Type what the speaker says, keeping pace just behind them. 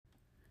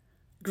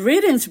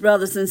Greetings,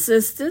 brothers and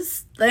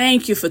sisters.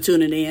 Thank you for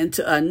tuning in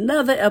to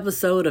another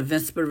episode of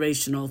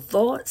Inspirational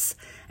Thoughts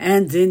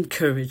and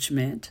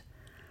Encouragement.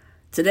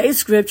 Today's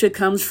scripture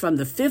comes from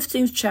the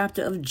 15th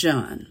chapter of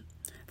John,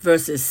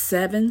 verses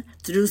 7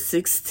 through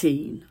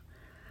 16.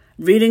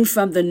 Reading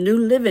from the New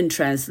Living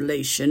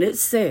Translation, it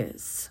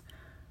says,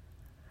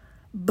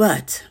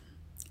 "But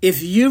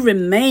if you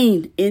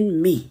remain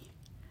in me,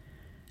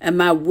 and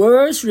my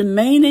words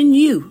remain in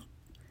you,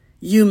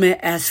 you may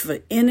ask for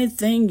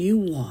anything you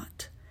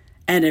want,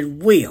 and it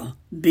will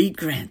be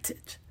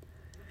granted.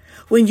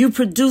 When you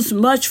produce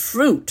much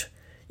fruit,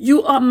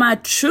 you are my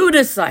true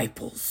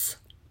disciples.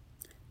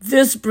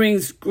 This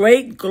brings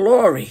great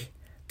glory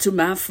to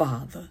my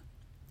Father.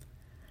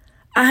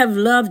 I have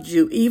loved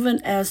you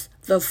even as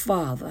the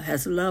Father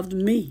has loved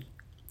me.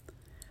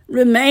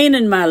 Remain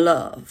in my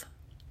love.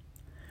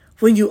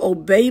 When you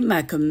obey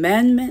my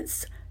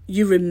commandments,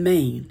 you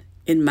remain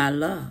in my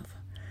love,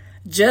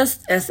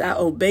 just as I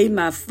obey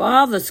my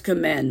Father's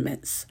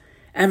commandments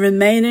and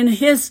remain in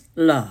his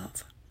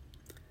love.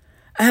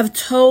 I have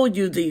told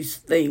you these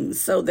things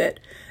so that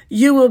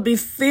you will be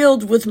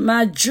filled with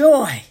my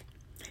joy.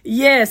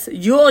 Yes,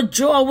 your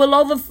joy will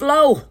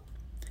overflow.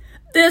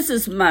 This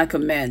is my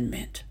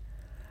commandment.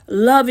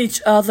 Love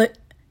each other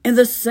in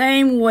the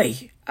same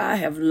way I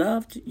have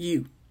loved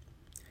you.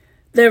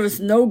 There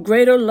is no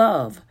greater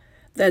love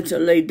than to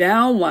lay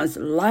down one's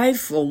life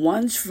for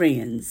one's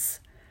friends.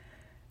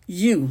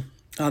 You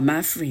are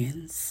my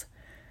friends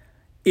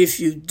if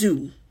you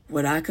do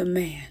what I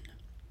command.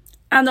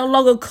 I no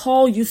longer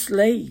call you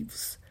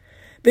slaves,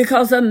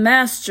 because a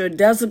master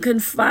doesn't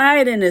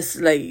confide in his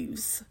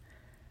slaves.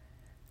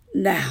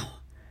 Now,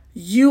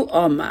 you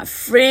are my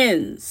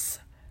friends,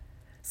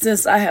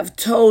 since I have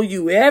told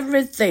you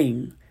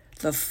everything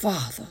the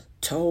Father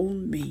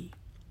told me.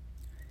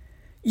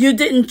 You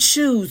didn't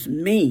choose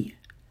me.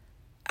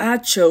 I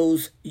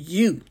chose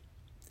you.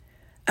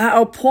 I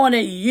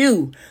appointed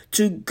you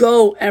to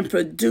go and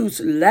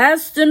produce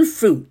lasting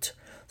fruit,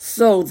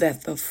 so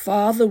that the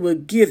Father will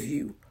give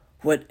you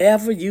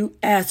whatever you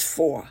ask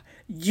for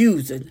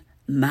using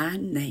my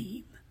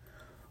name."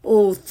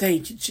 Oh,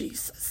 thank you,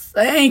 Jesus.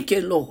 Thank you,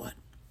 Lord.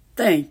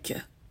 Thank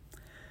you.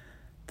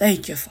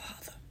 Thank you,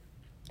 Father.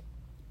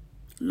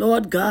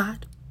 Lord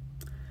God,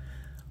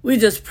 we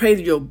just pray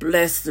that you'll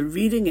bless the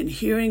reading and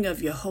hearing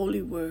of your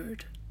holy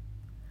word.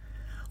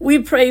 We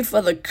pray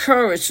for the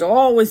courage to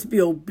always be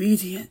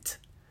obedient.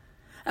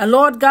 And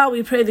Lord God,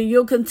 we pray that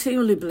you'll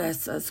continually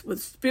bless us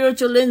with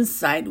spiritual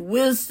insight,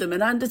 wisdom,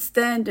 and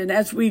understanding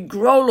as we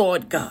grow,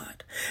 Lord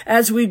God,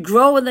 as we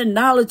grow in the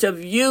knowledge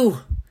of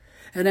you,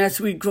 and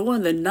as we grow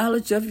in the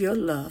knowledge of your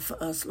love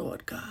for us,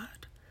 Lord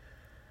God.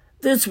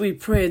 This we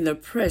pray in the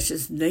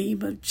precious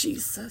name of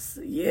Jesus.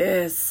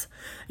 Yes,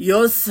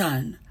 your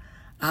Son,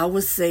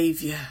 our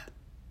Savior.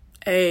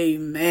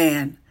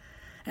 Amen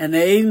and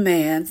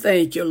amen.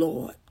 Thank you,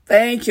 Lord.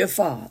 Thank you,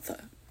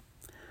 Father.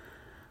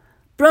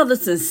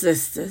 Brothers and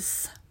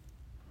sisters,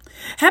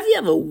 have you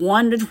ever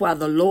wondered why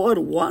the Lord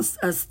wants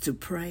us to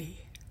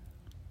pray?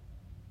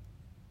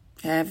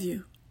 Have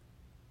you?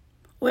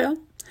 Well,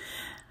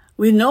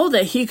 we know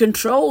that he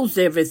controls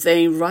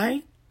everything,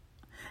 right?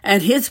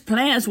 And his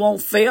plans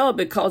won't fail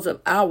because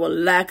of our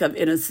lack of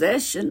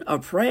intercession or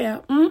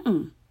prayer.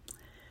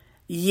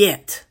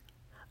 Yet,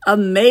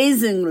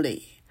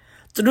 amazingly,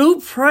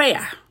 through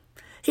prayer,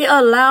 he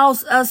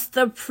allows us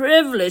the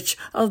privilege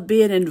of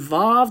being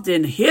involved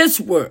in his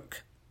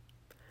work.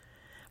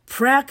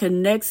 Prayer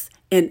connects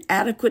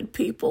inadequate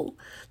people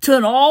to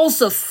an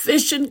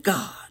all-sufficient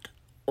God.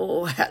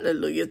 Oh,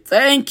 hallelujah.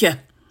 Thank you.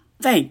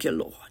 Thank you,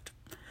 Lord.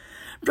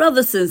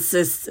 Brothers and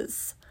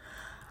sisters,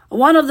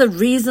 one of the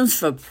reasons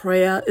for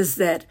prayer is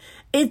that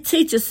it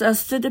teaches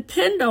us to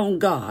depend on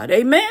God.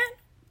 Amen?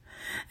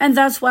 And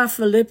that's why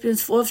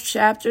Philippians 4th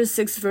chapter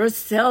 6th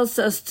verse tells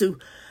us to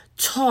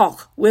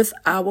talk with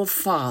our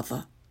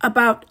Father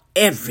about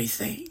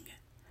everything.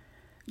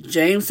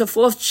 James the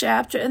 4th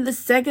chapter and the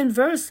 2nd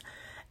verse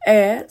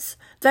adds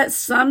that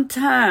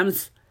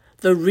sometimes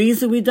the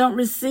reason we don't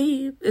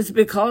receive is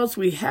because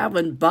we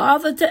haven't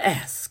bothered to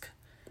ask.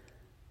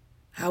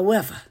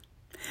 However,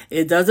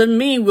 it doesn't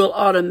mean we'll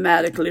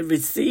automatically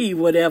receive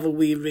whatever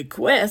we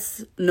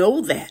request.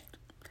 Know that.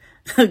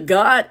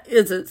 God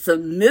isn't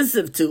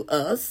submissive to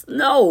us.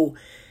 No,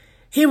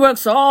 he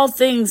works all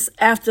things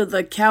after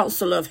the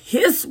counsel of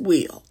his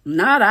will,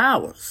 not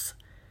ours.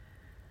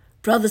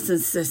 Brothers and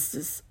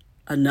sisters,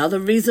 another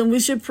reason we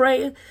should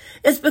pray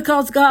is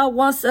because God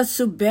wants us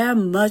to bear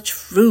much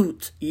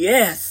fruit.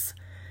 Yes,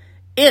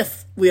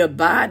 if we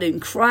abide in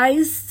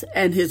Christ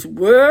and his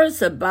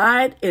words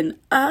abide in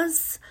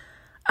us,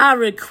 our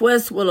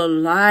requests will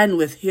align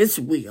with his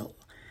will,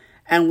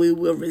 and we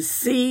will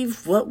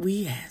receive what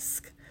we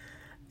ask.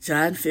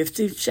 John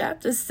 15,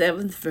 chapter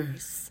 7th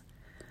verse.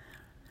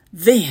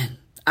 Then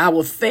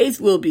our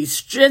faith will be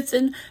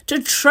strengthened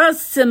to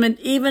trust him in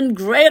even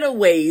greater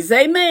ways.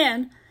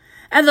 Amen.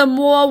 And the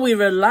more we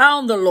rely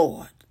on the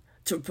Lord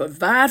to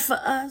provide for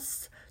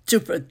us, to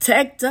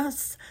protect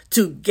us,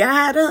 to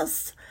guide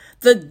us,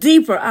 the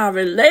deeper our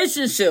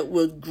relationship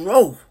will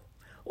grow.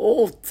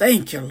 Oh,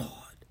 thank you, Lord.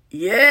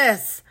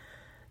 Yes,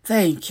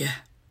 thank you.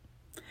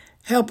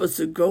 Help us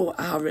to grow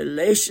our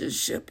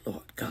relationship,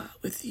 Lord God,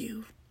 with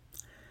you.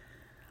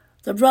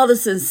 The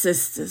brothers and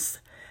sisters,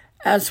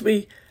 as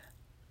we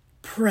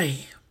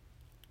pray,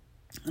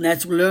 and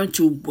as we learn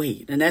to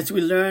wait, and as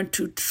we learn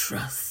to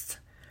trust,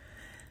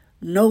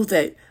 know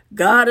that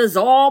God is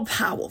all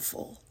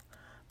powerful,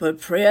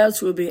 but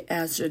prayers will be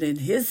answered in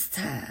His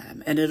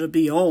time, and it'll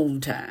be on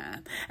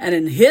time, and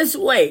in His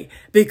way,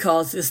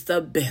 because it's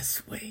the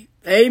best way.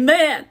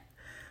 Amen.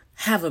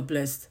 Have a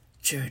blessed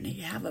journey.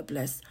 Have a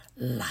blessed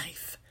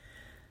life.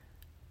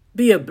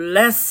 Be a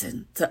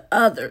blessing to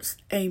others.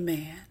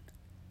 Amen.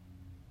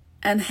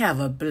 And have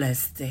a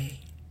blessed day.